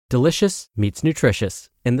Delicious meets nutritious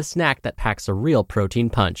in the snack that packs a real protein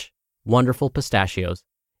punch. Wonderful Pistachios.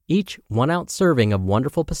 Each 1-ounce serving of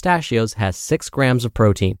Wonderful Pistachios has 6 grams of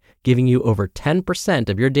protein, giving you over 10%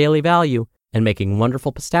 of your daily value and making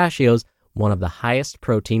Wonderful Pistachios one of the highest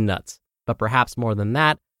protein nuts. But perhaps more than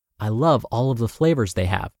that, I love all of the flavors they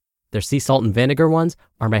have. Their sea salt and vinegar ones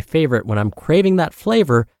are my favorite when I'm craving that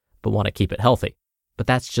flavor but want to keep it healthy. But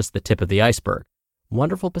that's just the tip of the iceberg.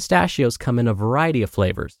 Wonderful Pistachios come in a variety of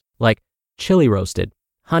flavors, like chili roasted,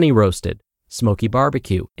 honey roasted, smoky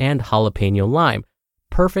barbecue, and jalapeno lime,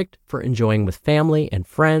 perfect for enjoying with family and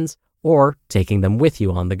friends or taking them with you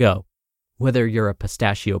on the go. Whether you're a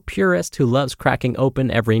pistachio purist who loves cracking open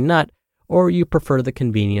every nut, or you prefer the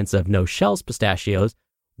convenience of no-shells pistachios,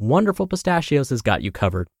 Wonderful Pistachios has got you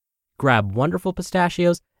covered. Grab Wonderful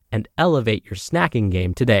Pistachios and elevate your snacking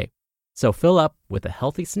game today. So fill up with a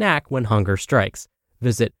healthy snack when hunger strikes.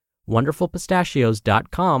 Visit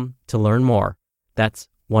wonderfulpistachios.com to learn more. That's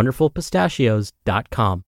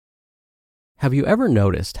wonderfulpistachios.com. Have you ever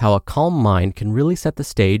noticed how a calm mind can really set the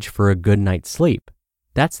stage for a good night's sleep?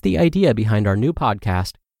 That's the idea behind our new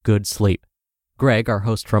podcast, Good Sleep. Greg, our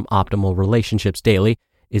host from Optimal Relationships Daily,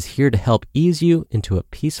 is here to help ease you into a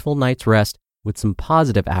peaceful night's rest with some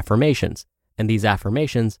positive affirmations. And these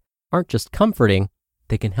affirmations aren't just comforting,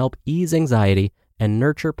 they can help ease anxiety and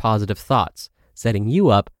nurture positive thoughts, setting you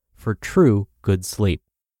up for true good sleep.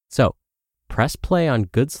 So, press play on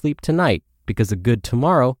Good Sleep tonight because a good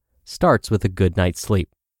tomorrow starts with a good night's sleep.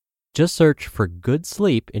 Just search for Good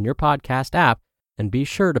Sleep in your podcast app and be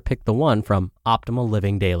sure to pick the one from Optimal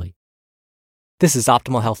Living Daily. This is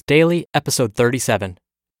Optimal Health Daily, episode 37.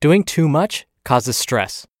 Doing too much causes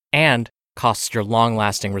stress and costs your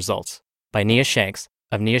long-lasting results, by Nia Shanks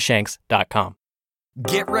of niashanks.com.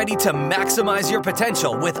 Get ready to maximize your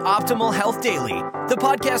potential with Optimal Health Daily, the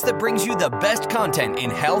podcast that brings you the best content in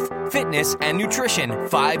health, fitness, and nutrition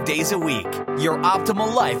 5 days a week. Your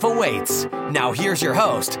optimal life awaits. Now here's your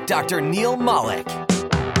host, Dr. Neil Malik.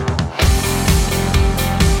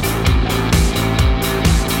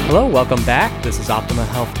 Hello, welcome back. This is Optimal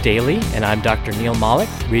Health Daily, and I'm Dr. Neil Malik,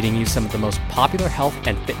 reading you some of the most popular health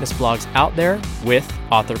and fitness blogs out there, with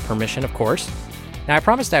author permission, of course. Now, I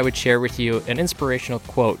promised I would share with you an inspirational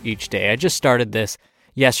quote each day. I just started this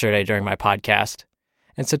yesterday during my podcast.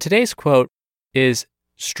 And so today's quote is,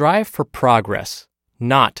 "Strive for progress,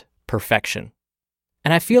 not perfection."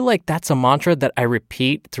 And I feel like that's a mantra that I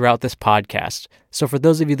repeat throughout this podcast. So for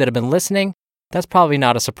those of you that have been listening, that's probably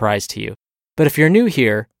not a surprise to you. But if you're new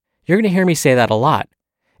here, you're going to hear me say that a lot.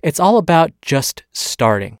 It's all about just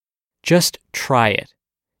starting. Just try it.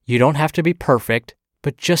 You don't have to be perfect,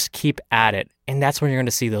 but just keep at it. And that's when you're going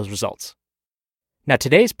to see those results. Now,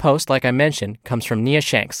 today's post, like I mentioned, comes from Nia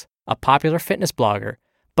Shanks, a popular fitness blogger.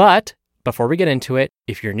 But before we get into it,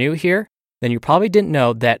 if you're new here, then you probably didn't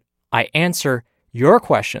know that I answer your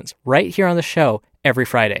questions right here on the show every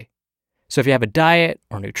Friday. So if you have a diet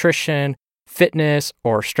or nutrition, fitness,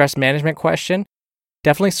 or stress management question,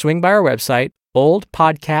 definitely swing by our website,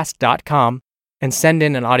 oldpodcast.com, and send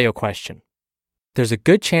in an audio question. There's a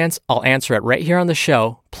good chance I'll answer it right here on the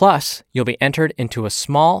show, plus you'll be entered into a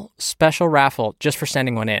small, special raffle just for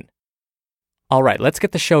sending one in. All right, let's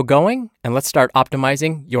get the show going, and let's start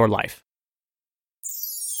optimizing your life.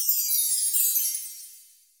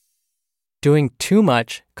 Doing too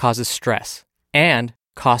much causes stress and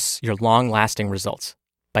costs your long-lasting results,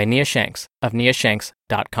 by Nia Shanks of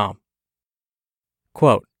niashanks.com.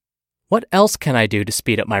 Quote, "What else can I do to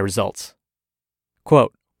speed up my results?"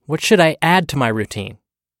 Quote, "What should I add to my routine?"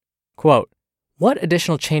 Quote, "What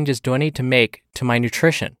additional changes do I need to make to my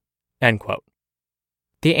nutrition?" End quote.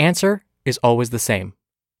 The answer is always the same.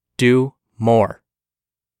 Do more.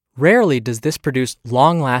 Rarely does this produce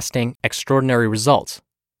long-lasting, extraordinary results.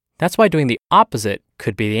 That's why doing the opposite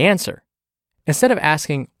could be the answer. Instead of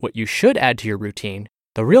asking what you should add to your routine,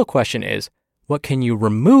 the real question is, what can you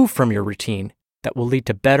remove from your routine that will lead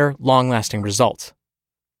to better, long-lasting results?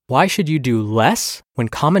 Why should you do less when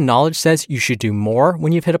common knowledge says you should do more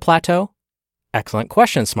when you've hit a plateau? Excellent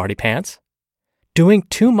question, smarty pants. Doing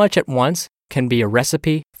too much at once can be a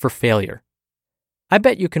recipe for failure. I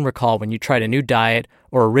bet you can recall when you tried a new diet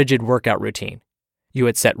or a rigid workout routine. You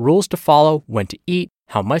had set rules to follow, when to eat,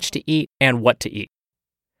 how much to eat, and what to eat.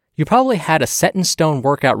 You probably had a set-in-stone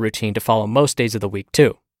workout routine to follow most days of the week,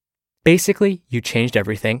 too. Basically, you changed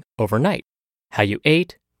everything overnight. How you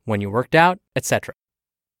ate, when you worked out, etc.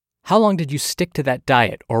 How long did you stick to that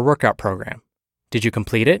diet or workout program? Did you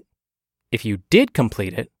complete it? If you did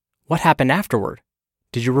complete it, what happened afterward?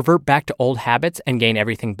 Did you revert back to old habits and gain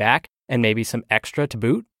everything back and maybe some extra to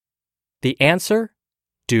boot? The answer?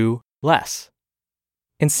 Do less.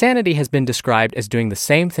 Insanity has been described as doing the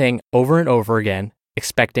same thing over and over again,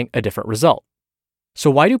 expecting a different result.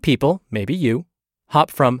 So why do people, maybe you,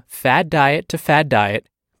 hop from fad diet to fad diet,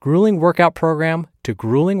 grueling workout program to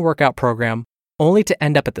grueling workout program, only to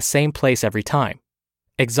end up at the same place every time?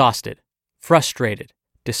 Exhausted, frustrated,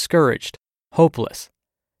 discouraged, hopeless.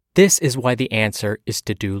 This is why the answer is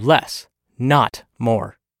to do less, not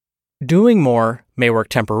more. Doing more may work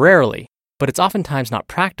temporarily, but it's oftentimes not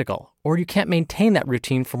practical, or you can't maintain that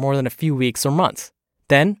routine for more than a few weeks or months.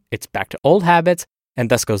 Then it's back to old habits, and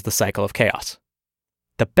thus goes the cycle of chaos.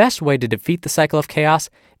 The best way to defeat the cycle of chaos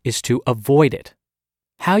is to avoid it.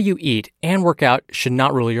 How you eat and work out should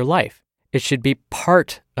not rule your life. It should be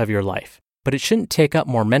part of your life, but it shouldn't take up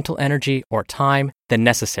more mental energy or time than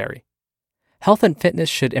necessary. Health and fitness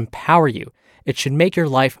should empower you. It should make your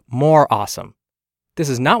life more awesome. This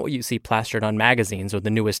is not what you see plastered on magazines or the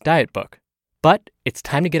newest diet book. But it's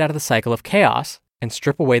time to get out of the cycle of chaos and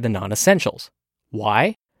strip away the non-essentials.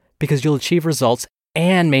 Why? Because you'll achieve results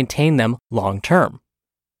and maintain them long term.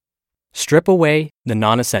 Strip away the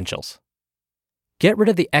non-essentials. Get rid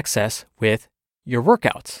of the excess with your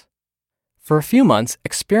workouts. For a few months,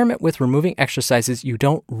 experiment with removing exercises you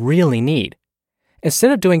don't really need.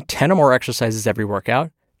 Instead of doing 10 or more exercises every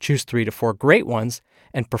workout, choose 3 to 4 great ones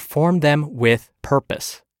and perform them with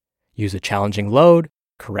purpose. Use a challenging load,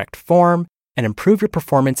 correct form, and improve your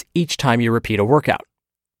performance each time you repeat a workout.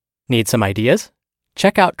 Need some ideas?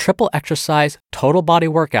 Check out triple exercise total body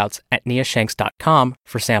workouts at niashanks.com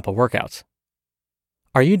for sample workouts.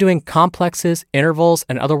 Are you doing complexes, intervals,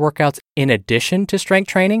 and other workouts in addition to strength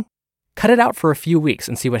training? Cut it out for a few weeks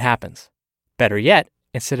and see what happens. Better yet,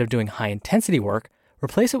 instead of doing high-intensity work,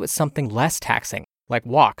 replace it with something less taxing, like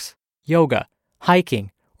walks, yoga,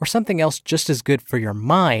 hiking, or something else just as good for your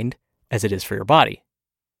mind as it is for your body.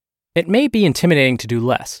 It may be intimidating to do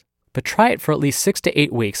less, but try it for at least 6 to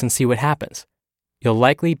 8 weeks and see what happens. You'll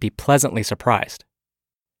likely be pleasantly surprised.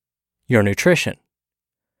 Your nutrition.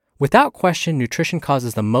 Without question, nutrition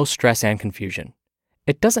causes the most stress and confusion.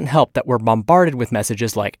 It doesn't help that we're bombarded with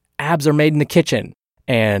messages like abs are made in the kitchen,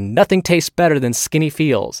 and nothing tastes better than skinny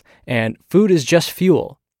feels, and food is just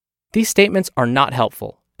fuel. These statements are not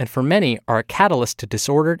helpful, and for many are a catalyst to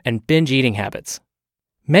disordered and binge eating habits.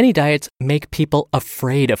 Many diets make people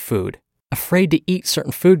afraid of food, afraid to eat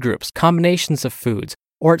certain food groups, combinations of foods,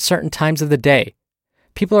 or at certain times of the day.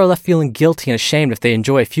 People are left feeling guilty and ashamed if they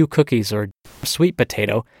enjoy a few cookies or a sweet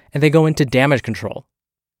potato and they go into damage control.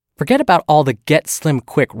 Forget about all the get slim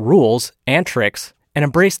quick rules and tricks and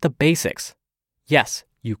embrace the basics. Yes,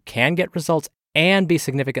 you can get results and be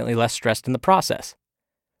significantly less stressed in the process.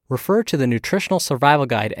 Refer to the Nutritional Survival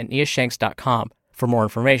Guide at niashanks.com for more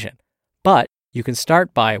information. But you can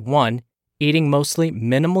start by 1. Eating mostly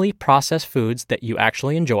minimally processed foods that you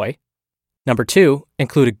actually enjoy. Number 2,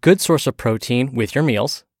 include a good source of protein with your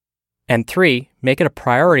meals. And 3, make it a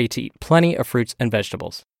priority to eat plenty of fruits and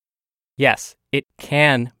vegetables. Yes, it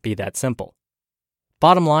can be that simple.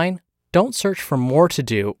 Bottom line, don't search for more to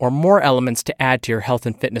do or more elements to add to your health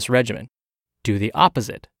and fitness regimen. Do the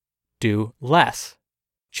opposite. Do less.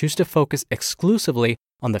 Choose to focus exclusively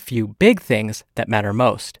on the few big things that matter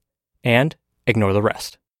most, and ignore the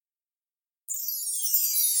rest.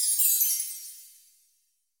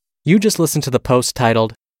 You just listened to the post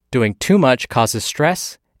titled, Doing Too Much Causes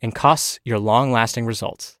Stress and Costs Your Long-Lasting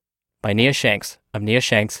Results by Nia Shanks of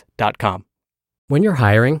niashanks.com. When you're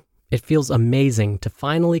hiring, it feels amazing to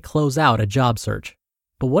finally close out a job search.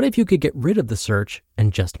 But what if you could get rid of the search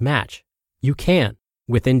and just match? You can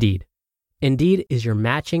with Indeed. Indeed is your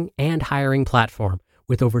matching and hiring platform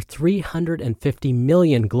with over 350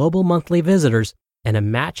 million global monthly visitors and a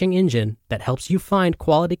matching engine that helps you find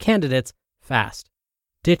quality candidates fast.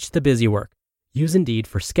 Ditch the busy work. Use Indeed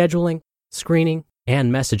for scheduling, screening,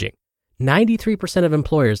 and messaging. 93% of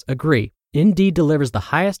employers agree Indeed delivers the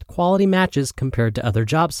highest quality matches compared to other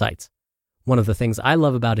job sites. One of the things I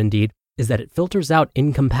love about Indeed is that it filters out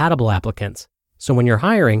incompatible applicants. So when you're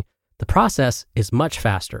hiring, the process is much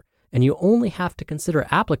faster, and you only have to consider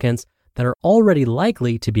applicants that are already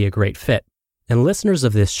likely to be a great fit. And listeners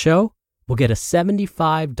of this show will get a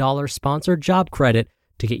 $75 sponsored job credit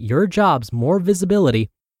to get your jobs more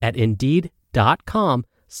visibility at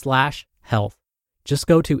Indeed.com/health. Just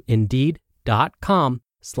go to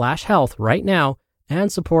Indeed.com/health right now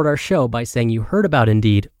and support our show by saying you heard about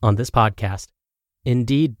Indeed on this podcast.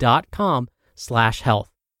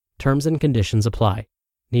 Indeed.com/health. Terms and conditions apply.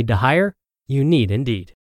 Need to hire? You need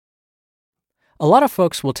Indeed. A lot of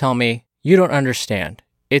folks will tell me, you don't understand.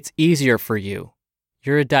 It's easier for you.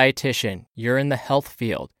 You're a dietitian. You're in the health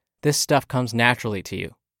field. This stuff comes naturally to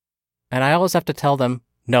you. And I always have to tell them,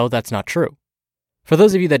 no, that's not true. For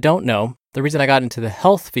those of you that don't know, the reason I got into the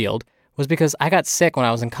health field was because I got sick when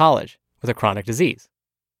I was in college with a chronic disease.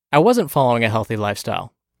 I wasn't following a healthy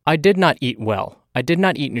lifestyle. I did not eat well. I did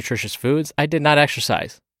not eat nutritious foods. I did not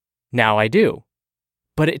exercise. Now I do.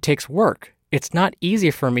 But it takes work. It's not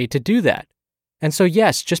easy for me to do that. And so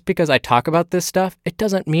yes, just because I talk about this stuff, it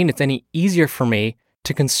doesn't mean it's any easier for me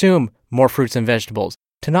to consume more fruits and vegetables,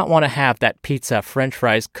 to not want to have that pizza, french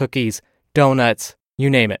fries, cookies, donuts, you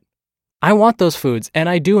name it. I want those foods and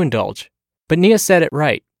I do indulge. But Nia said it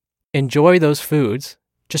right. Enjoy those foods,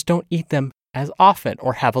 just don't eat them as often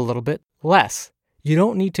or have a little bit less. You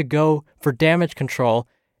don't need to go for damage control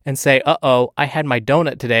and say, uh-oh, I had my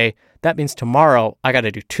donut today. That means tomorrow I got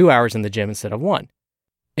to do 2 hours in the gym instead of 1.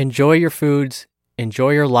 Enjoy your foods,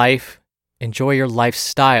 enjoy your life, enjoy your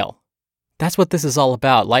lifestyle. That's what this is all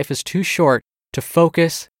about. Life is too short to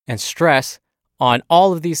focus and stress on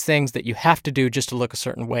all of these things that you have to do just to look a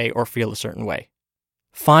certain way or feel a certain way.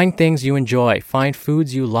 Find things you enjoy, find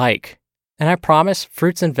foods you like. And I promise,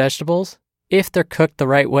 fruits and vegetables, if they're cooked the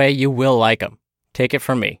right way, you will like them. Take it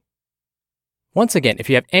from me. Once again, if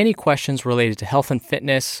you have any questions related to health and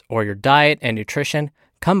fitness or your diet and nutrition,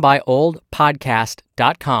 come by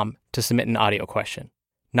oldpodcast.com to submit an audio question.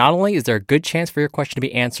 Not only is there a good chance for your question to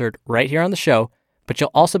be answered right here on the show, but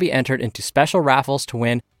you'll also be entered into special raffles to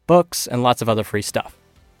win books and lots of other free stuff.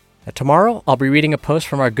 Now, tomorrow, I'll be reading a post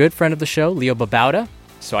from our good friend of the show, Leo Babauta,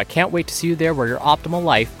 so I can't wait to see you there where your optimal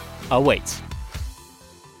life awaits.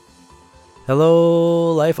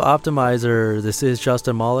 Hello, Life Optimizer. This is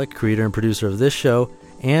Justin Malik, creator and producer of this show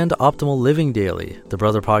and Optimal Living Daily, the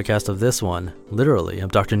brother podcast of this one. Literally, I'm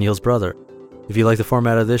Dr. Neil's brother. If you like the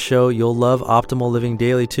format of this show, you'll love Optimal Living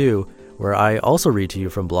Daily too, where I also read to you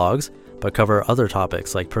from blogs, but cover other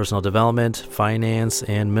topics like personal development, finance,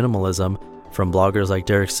 and minimalism from bloggers like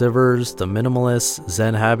Derek Sivers, The Minimalists,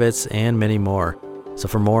 Zen Habits, and many more. So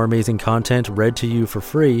for more amazing content read to you for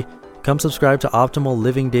free, come subscribe to Optimal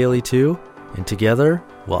Living Daily too, and together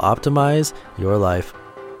we'll optimize your life.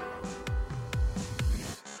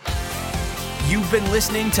 You've been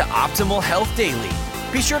listening to Optimal Health Daily.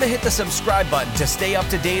 Be sure to hit the subscribe button to stay up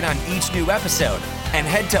to date on each new episode, and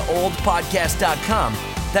head to oldpodcast.com.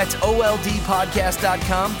 That's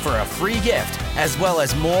oldpodcast.com for a free gift, as well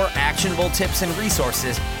as more actionable tips and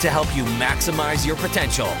resources to help you maximize your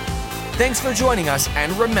potential. Thanks for joining us,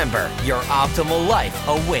 and remember, your optimal life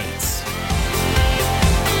awaits.